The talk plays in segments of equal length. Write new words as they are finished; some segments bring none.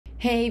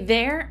Hey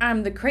there,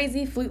 I'm the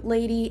crazy flute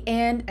lady,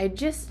 and I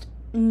just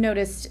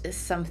noticed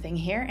something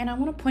here, and I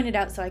want to point it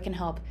out so I can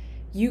help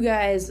you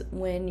guys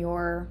when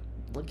you're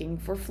looking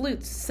for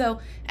flutes. So,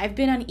 I've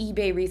been on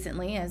eBay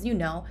recently, as you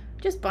know,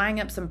 just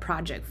buying up some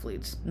project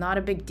flutes. Not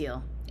a big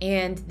deal.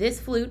 And this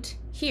flute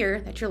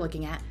here that you're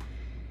looking at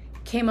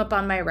came up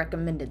on my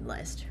recommended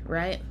list,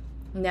 right?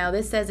 Now,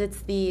 this says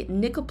it's the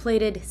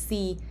nickel-plated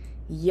C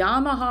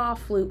Yamaha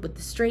flute with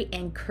the straight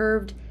and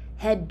curved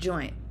head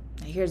joint.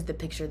 Now, here's the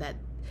picture that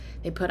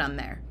they put on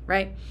there,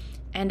 right?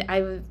 And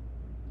I was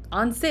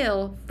on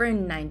sale for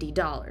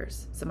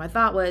 $90. So my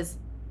thought was,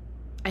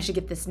 I should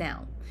get this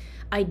now.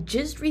 I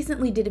just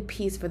recently did a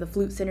piece for the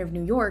Flute Center of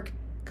New York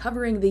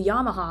covering the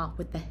Yamaha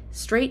with the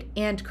straight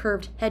and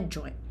curved head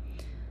joint.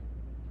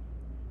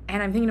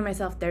 And I'm thinking to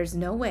myself, there's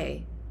no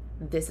way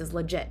this is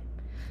legit.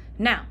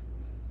 Now,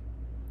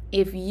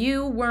 if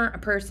you weren't a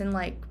person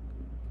like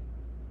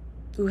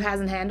who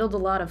hasn't handled a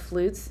lot of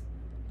flutes,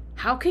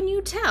 how can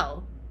you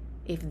tell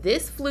if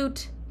this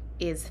flute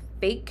is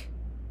fake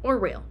or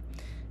real?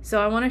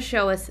 So I want to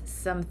show us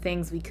some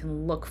things we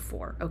can look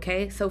for,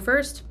 okay? So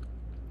first,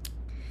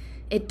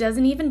 it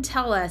doesn't even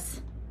tell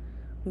us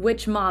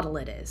which model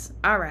it is.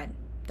 All right,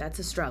 that's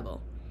a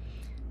struggle.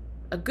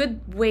 A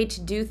good way to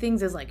do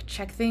things is like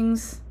check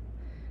things.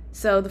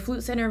 So the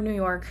Flute Center of New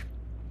York,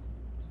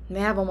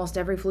 they have almost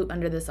every flute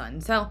under the sun.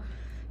 So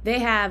they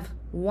have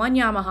one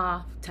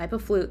Yamaha type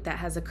of flute that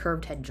has a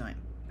curved head joint.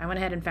 I went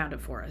ahead and found it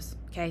for us,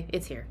 okay?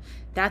 It's here.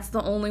 That's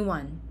the only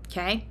one,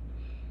 okay?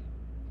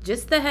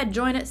 Just the head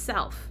joint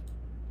itself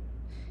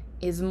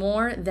is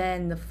more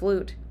than the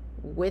flute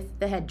with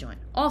the head joint.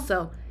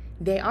 Also,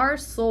 they are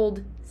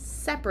sold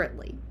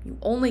separately. You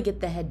only get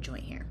the head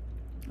joint here.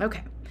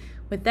 Okay,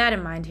 with that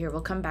in mind here,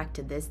 we'll come back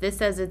to this. This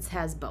says it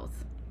has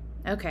both.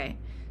 Okay,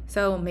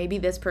 so maybe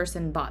this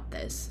person bought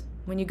this.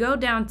 When you go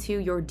down to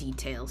your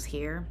details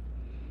here,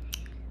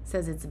 it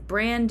says it's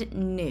brand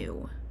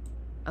new.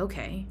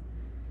 Okay.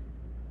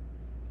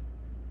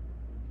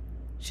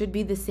 Should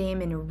be the same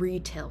in a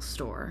retail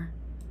store.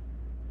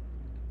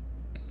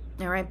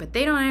 All right, but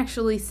they don't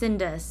actually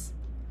send us,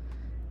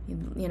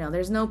 you know,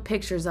 there's no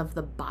pictures of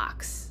the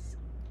box,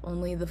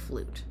 only the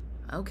flute.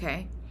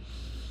 Okay.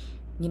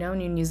 You know,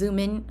 when you zoom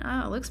in,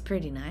 oh, it looks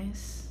pretty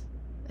nice.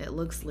 It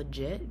looks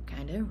legit,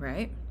 kind of,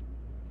 right?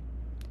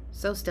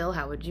 So still,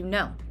 how would you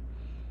know?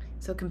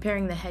 So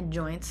comparing the head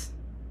joints,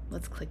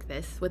 let's click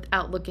this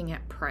without looking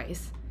at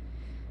price.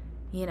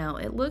 You know,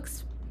 it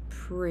looks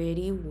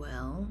pretty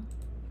well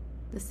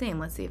the same.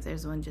 Let's see if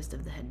there's one just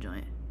of the head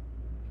joint.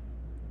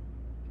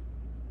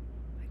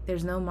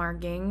 There's no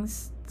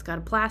markings. It's got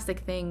a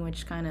plastic thing,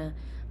 which kind of,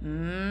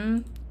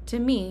 to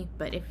me,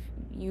 but if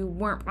you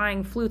weren't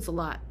buying flutes a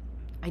lot,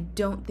 I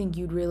don't think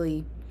you'd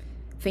really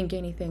think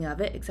anything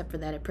of it, except for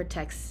that it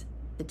protects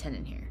the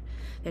tenon here.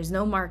 There's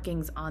no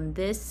markings on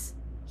this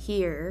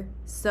here,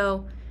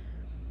 so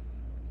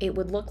it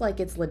would look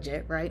like it's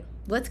legit, right?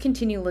 Let's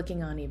continue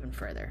looking on even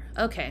further.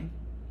 Okay,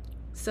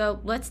 so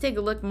let's take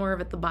a look more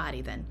at the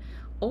body then.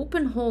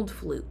 Open hold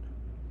flute.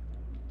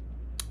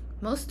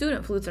 Most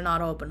student flutes are not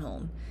open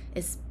hold,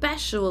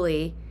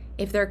 especially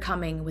if they're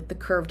coming with the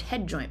curved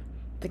head joint.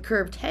 The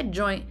curved head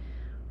joint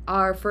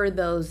are for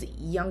those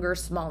younger,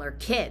 smaller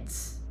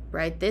kids,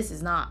 right? This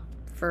is not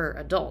for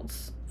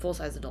adults,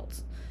 full-size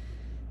adults.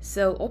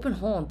 So open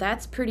hold,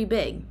 that's pretty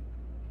big.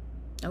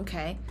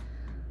 Okay.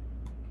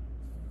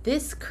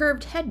 This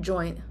curved head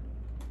joint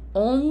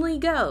only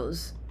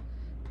goes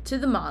to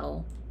the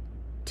model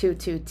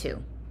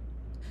 222.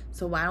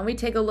 So why don't we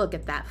take a look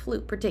at that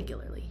flute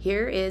particularly?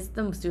 Here is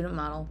the student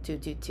model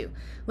 222.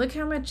 Look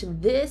how much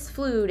this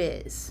flute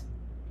is.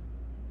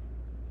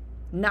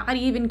 Not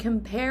even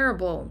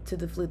comparable to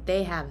the flute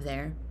they have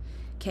there.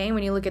 Okay,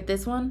 when you look at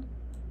this one,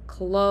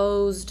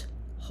 closed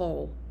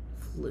hole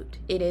flute.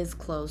 It is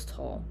closed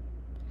hole.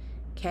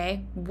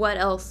 Okay, what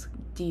else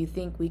do you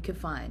think we could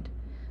find?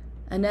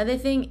 Another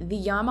thing, the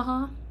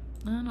Yamaha,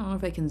 I don't know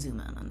if I can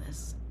zoom out on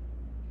this.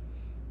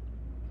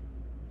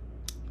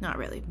 Not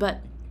really,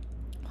 but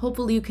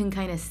hopefully you can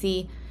kind of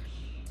see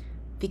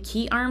the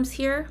key arms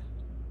here,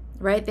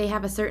 right? They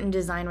have a certain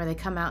design where they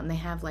come out and they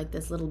have like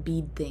this little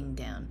bead thing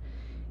down.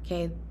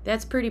 Okay,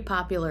 that's pretty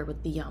popular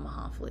with the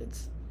Yamaha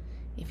flutes.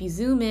 If you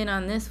zoom in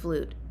on this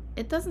flute,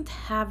 it doesn't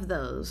have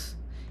those.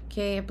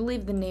 Okay, I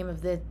believe the name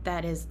of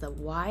that is the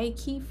Y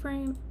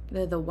keyframe,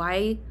 the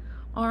Y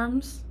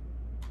arms.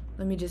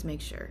 Let me just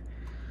make sure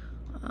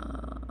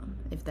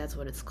if that's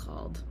what it's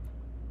called.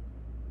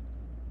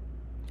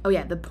 Oh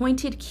yeah, the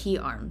pointed key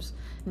arms.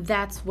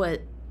 That's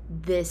what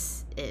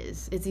this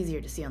is. It's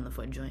easier to see on the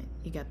foot joint.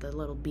 You got the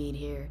little bead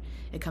here.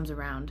 It comes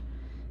around.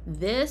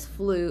 This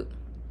flute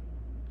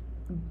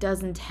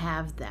doesn't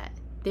have that.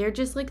 They're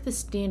just like the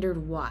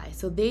standard Y.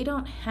 So they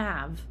don't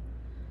have,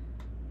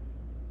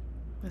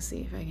 let's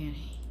see if I can,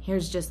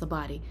 here's just the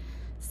body.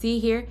 See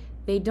here,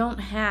 they don't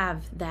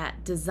have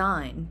that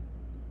design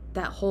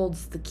that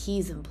holds the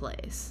keys in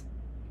place.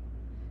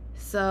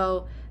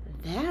 So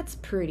that's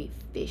pretty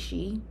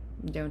fishy,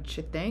 don't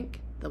you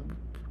think? The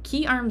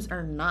key arms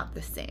are not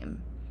the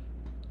same.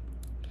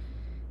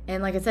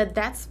 And like I said,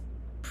 that's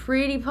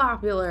pretty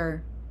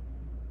popular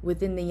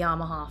within the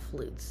Yamaha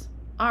flutes.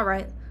 All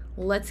right,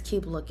 let's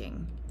keep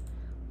looking.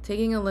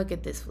 Taking a look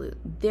at this flute.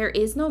 There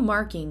is no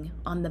marking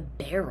on the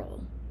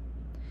barrel.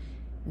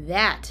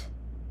 That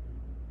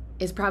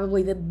is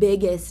probably the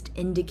biggest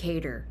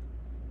indicator.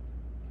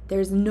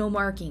 There's no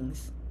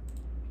markings.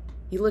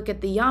 You look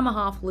at the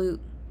Yamaha flute,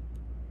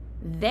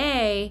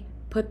 they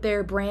put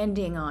their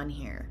branding on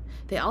here.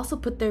 They also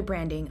put their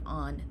branding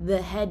on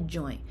the head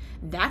joint.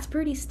 That's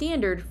pretty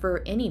standard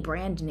for any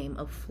brand name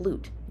of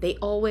flute. They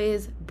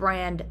always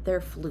brand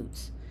their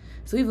flutes.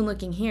 So even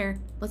looking here,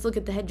 let's look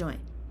at the head joint.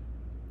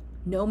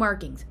 No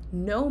markings.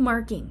 No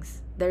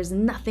markings. There's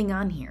nothing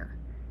on here.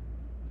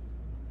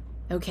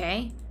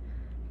 Okay?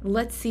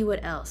 Let's see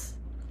what else.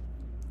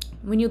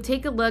 When you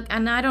take a look,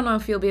 and I don't know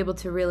if you'll be able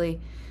to really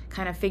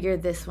kind of figure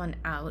this one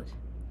out,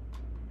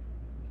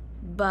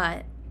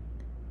 but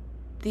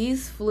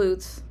these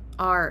flutes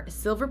are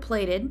silver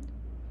plated.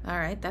 All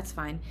right, that's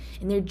fine.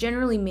 And they're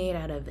generally made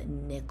out of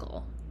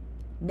nickel.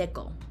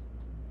 Nickel.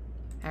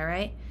 All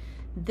right?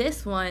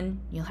 This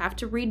one, you'll have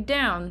to read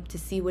down to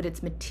see what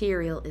its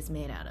material is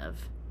made out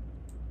of.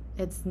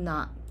 It's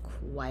not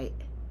quite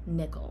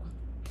nickel.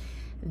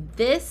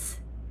 This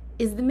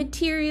is the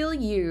material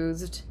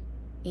used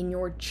in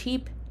your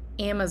cheap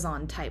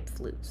Amazon type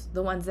flutes,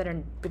 the ones that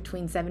are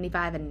between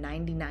 $75 and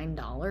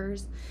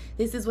 $99.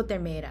 This is what they're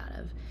made out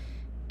of.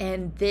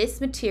 And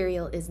this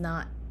material is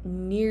not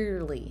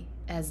nearly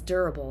as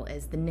durable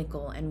as the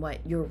nickel and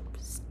what your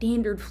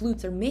standard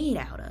flutes are made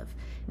out of.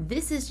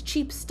 This is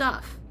cheap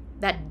stuff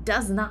that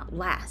does not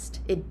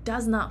last. It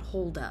does not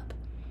hold up.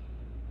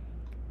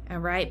 All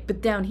right,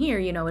 but down here,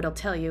 you know, it'll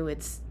tell you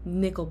it's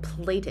nickel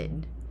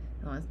plated.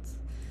 Well, it's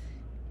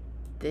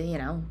the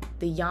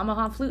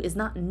Yamaha flute is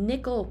not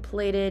nickel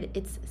plated,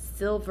 it's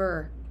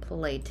silver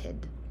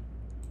plated.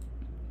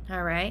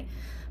 All right,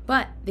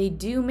 but they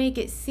do make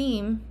it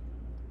seem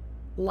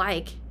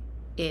like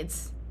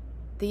it's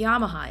the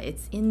Yamaha.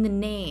 It's in the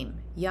name,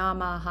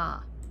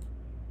 Yamaha.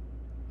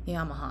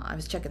 Yamaha. I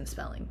was checking the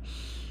spelling.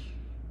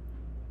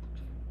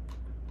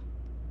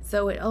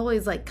 So it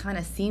always like kind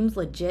of seems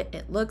legit.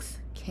 It looks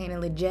kind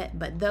of legit,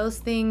 but those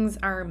things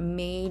are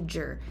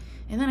major.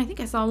 And then I think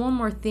I saw one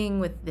more thing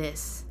with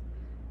this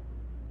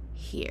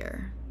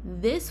here.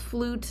 This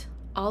flute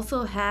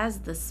also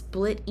has the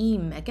split E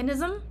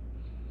mechanism,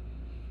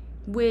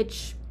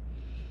 which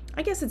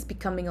I guess it's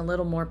becoming a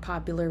little more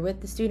popular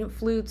with the student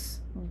flutes,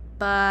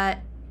 but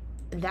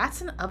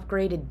that's an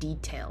upgraded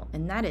detail,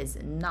 and that is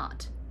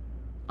not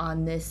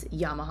on this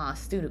Yamaha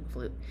student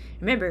flute.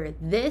 Remember,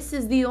 this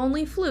is the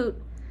only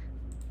flute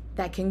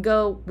that can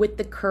go with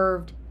the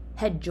curved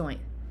head joint.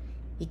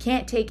 You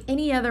can't take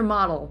any other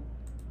model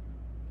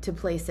to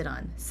place it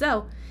on.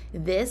 So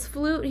this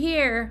flute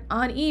here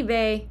on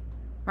eBay,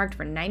 marked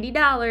for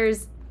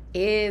 $90,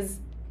 is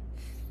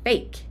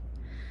fake.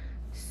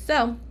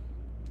 So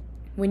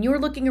when you're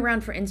looking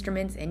around for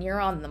instruments and you're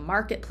on the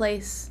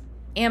marketplace,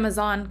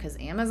 Amazon, because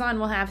Amazon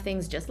will have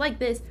things just like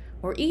this,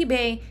 or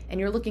eBay, and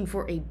you're looking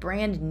for a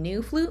brand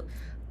new flute,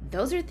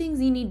 those are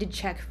things you need to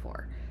check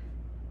for.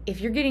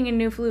 If you're getting a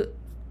new flute,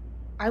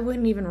 I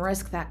wouldn't even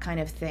risk that kind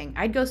of thing.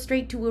 I'd go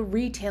straight to a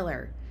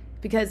retailer,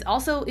 because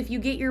also if you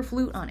get your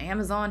flute on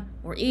Amazon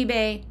or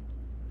eBay,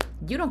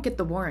 you don't get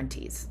the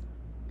warranties,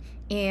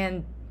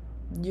 and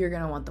you're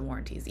gonna want the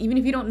warranties. Even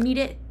if you don't need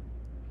it,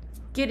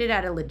 get it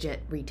at a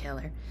legit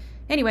retailer.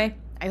 Anyway,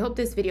 I hope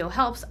this video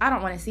helps. I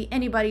don't want to see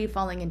anybody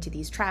falling into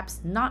these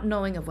traps, not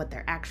knowing of what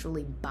they're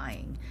actually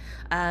buying.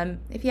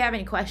 If you have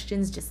any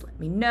questions, just let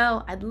me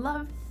know. I'd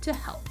love to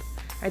help.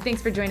 All right,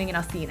 thanks for joining, and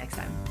I'll see you next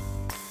time.